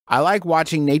I like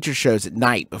watching nature shows at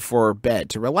night before bed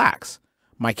to relax.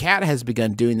 My cat has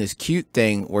begun doing this cute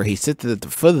thing where he sits at the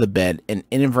foot of the bed and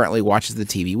inadvertently watches the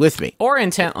TV with me. Or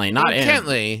intently, not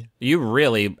intently. You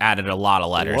really added a lot of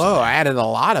letters. Whoa, I added a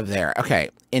lot of there. Okay,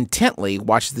 intently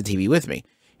watches the TV with me.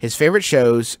 His favorite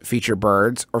shows feature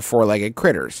birds or four-legged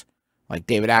critters, like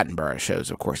David Attenborough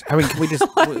shows, of course. I mean, can we just...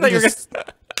 like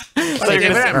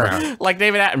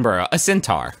David Attenborough, a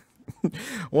centaur.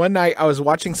 One night, I was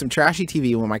watching some trashy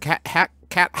TV when my cat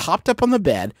hopped up on the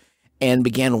bed and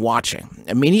began watching.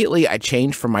 Immediately, I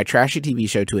changed from my trashy TV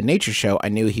show to a nature show I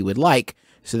knew he would like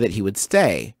so that he would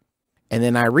stay. And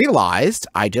then I realized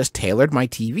I just tailored my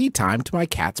TV time to my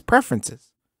cat's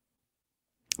preferences.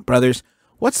 Brothers,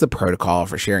 what's the protocol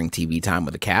for sharing TV time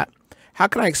with a cat? How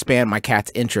can I expand my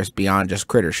cat's interest beyond just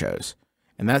critter shows?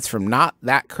 And that's from Not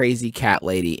That Crazy Cat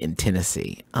Lady in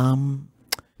Tennessee.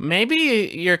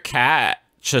 Maybe your cat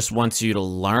just wants you to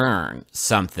learn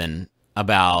something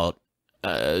about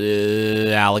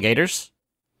alligators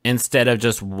instead of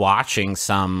just watching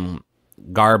some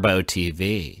Garbo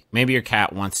TV. Maybe your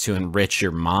cat wants to enrich your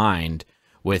mind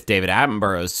with David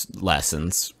Attenborough's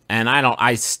lessons. And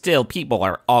people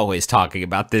are always talking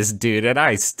about this dude, and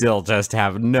I still just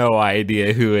have no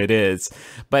idea who it is.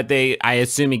 But I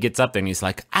assume he gets up there and he's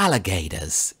like,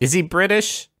 alligators. Is he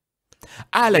British?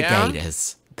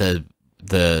 Alligators. Yeah.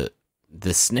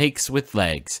 The snakes with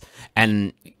legs,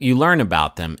 and you learn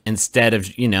about them instead of,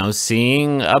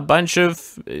 seeing a bunch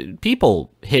of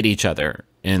people hit each other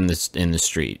in the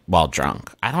street while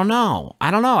drunk. I don't know.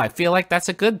 I feel like that's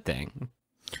a good thing.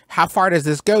 How far does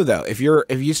this go though? If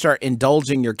you start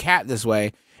indulging your cat this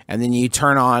way, and then you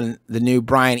turn on the new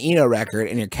Brian Eno record,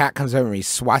 and your cat comes over and he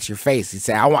swats your face, you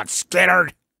say, "I want Skinner."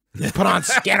 Put on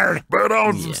Skinner. Put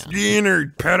on some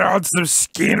Skinner. Put on some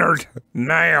Skinner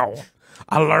now.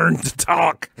 I learned to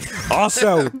talk.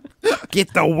 Also,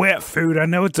 get the wet food. I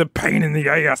know it's a pain in the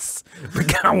ass,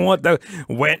 but I want the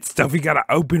wet stuff. You gotta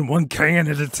open one can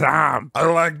at a time. I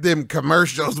like them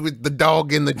commercials with the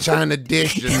dog in the china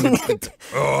dish.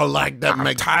 I like that.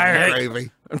 Makes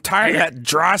gravy. I'm tired of that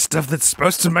dry stuff that's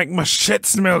supposed to make my shit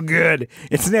smell good.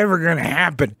 It's never gonna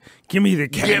happen. Give me the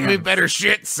can. Give me better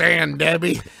shit, Sam,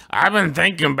 Debbie. I've been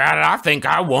thinking about it. I think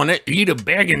I want to eat a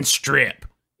begging strip.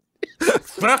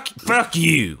 Fuck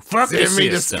you. Fuck Send me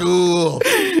to school.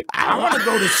 I want to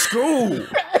go to school.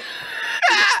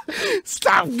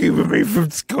 Stop keeping me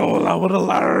from school. I want to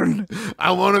learn.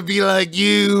 I want to be like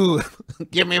you.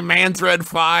 Give me man's red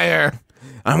fire.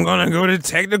 I'm going to go to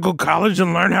technical college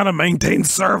and learn how to maintain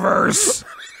servers.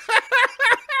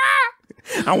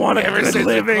 I want to ever since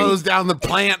they closed down the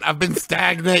plant, I've been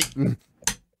stagnating.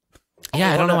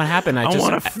 Yeah, I don't know what happened. I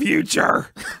want a future.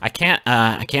 I can't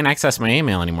access my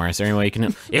email anymore. Is there any way you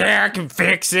can? Yeah, I can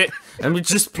fix it. Let me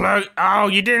just plug. Oh,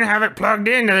 you didn't have it plugged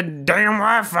into the damn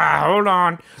Wi-Fi. Hold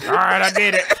on. All right, I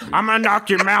did it. I'm gonna knock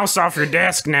your mouse off your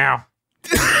desk now.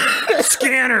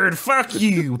 Scannered. Fuck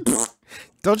you.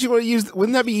 Don't you want to use?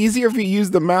 Wouldn't that be easier if you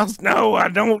use the mouse? No, I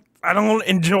don't. I don't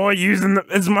enjoy using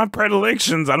it's my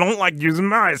predilections. I don't like using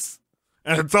mice.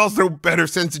 And it's also better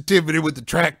sensitivity with the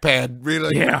trackpad,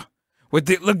 really. Yeah.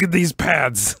 Look at these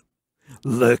pads.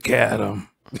 Look at them.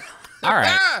 All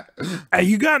right. Hey,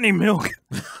 you got any milk?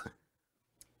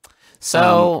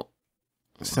 So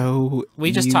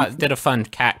we just you did a fun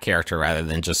cat character rather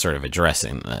than just sort of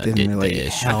addressing the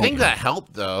issue. I think that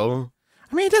helped, though.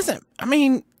 I mean, it doesn't. I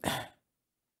mean,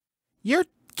 your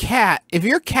cat. If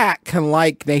your cat can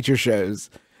like nature shows,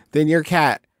 then your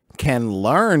cat can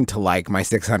learn to like My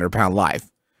 600-Pound Life.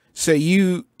 So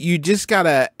you just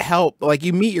gotta help, like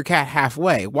you meet your cat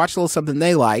halfway, watch a little something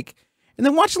they like, and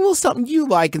then watch a little something you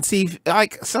like and see if,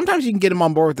 like, sometimes you can get them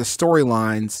on board with the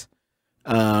storylines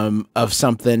of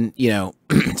something,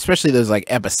 especially those like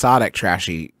episodic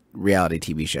trashy reality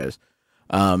TV shows.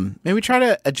 Maybe try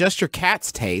to adjust your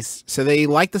cat's taste so they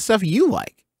like the stuff you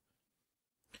like.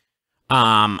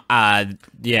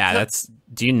 Yeah,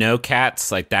 do you know cats?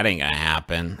 Like, that ain't gonna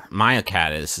happen. My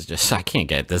cat is just, I can't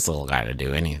get this little guy to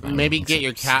do anything. Maybe get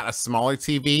your cat a smaller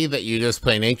TV that you just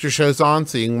play nature shows on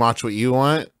so you can watch what you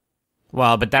want.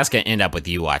 Well, but that's gonna end up with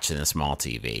you watching a small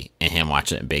TV and him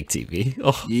watching a big TV.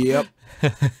 Oh. Yep.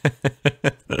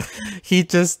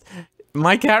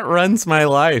 My cat runs my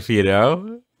life,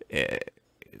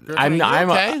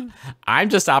 I'm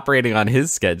just operating on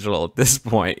his schedule at this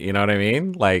point. You know what I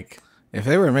mean? Like, if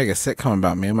they were to make a sitcom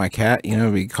about me and my cat,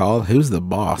 it'd be called "Who's the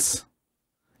Boss?"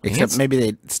 Except maybe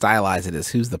they stylize it as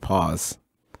 "Who's the Paws?"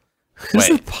 Who's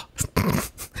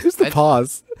the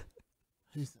Paws?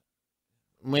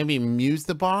 Maybe Muse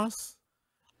the Boss.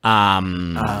 I